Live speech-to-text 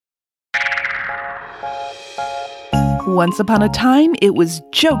Once upon a time, it was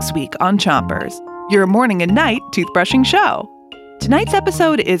Jokes Week on Chompers, your morning and night toothbrushing show. Tonight's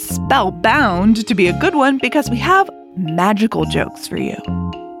episode is spellbound to be a good one because we have magical jokes for you.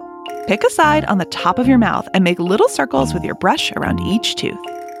 Pick a side on the top of your mouth and make little circles with your brush around each tooth.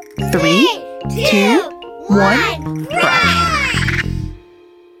 3, 2, 1, brush.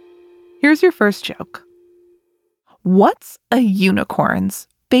 Here's your first joke. What's a unicorn's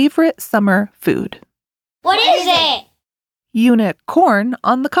favorite summer food? What is it? Unicorn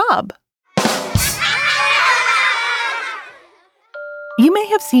on the cob. You may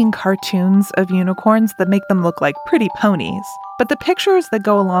have seen cartoons of unicorns that make them look like pretty ponies, but the pictures that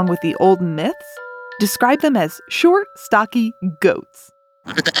go along with the old myths describe them as short, stocky goats.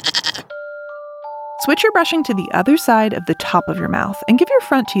 Switch your brushing to the other side of the top of your mouth and give your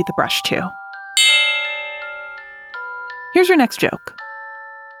front teeth a brush too. Here's your next joke.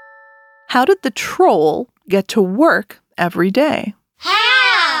 How did the troll get to work every day?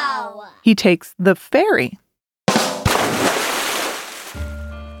 How? He takes the ferry.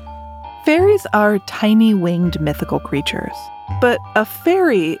 Fairies are tiny winged mythical creatures, but a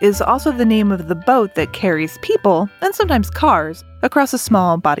ferry is also the name of the boat that carries people, and sometimes cars, across a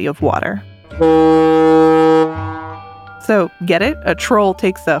small body of water. So, get it? A troll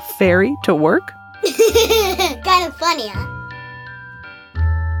takes a ferry to work? Kind of funny, huh?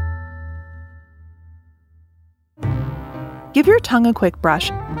 Give your tongue a quick brush,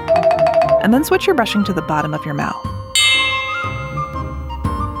 and then switch your brushing to the bottom of your mouth.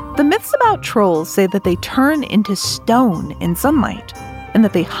 The myths about trolls say that they turn into stone in sunlight, and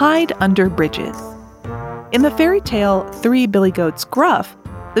that they hide under bridges. In the fairy tale Three Billy Goats Gruff,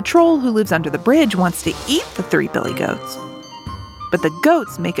 the troll who lives under the bridge wants to eat the 3 billy goats. But the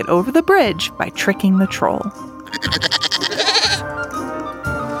goats make it over the bridge by tricking the troll.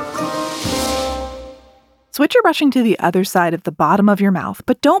 Switch your brushing to the other side of the bottom of your mouth,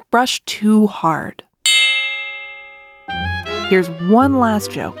 but don't brush too hard. Here's one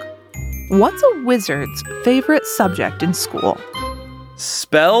last joke. What's a wizard's favorite subject in school?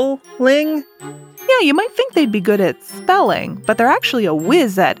 Spelling? Yeah, you might think they'd be good at spelling, but they're actually a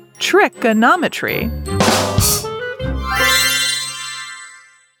whiz at trigonometry.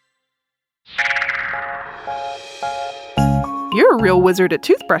 You're a real wizard at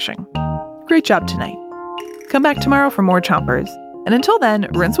toothbrushing. Great job tonight. Come back tomorrow for more Chompers. And until then,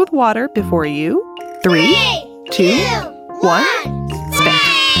 rinse with water before you 3, 2, 1, spit.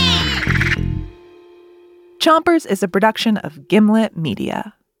 Chompers is a production of Gimlet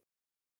Media.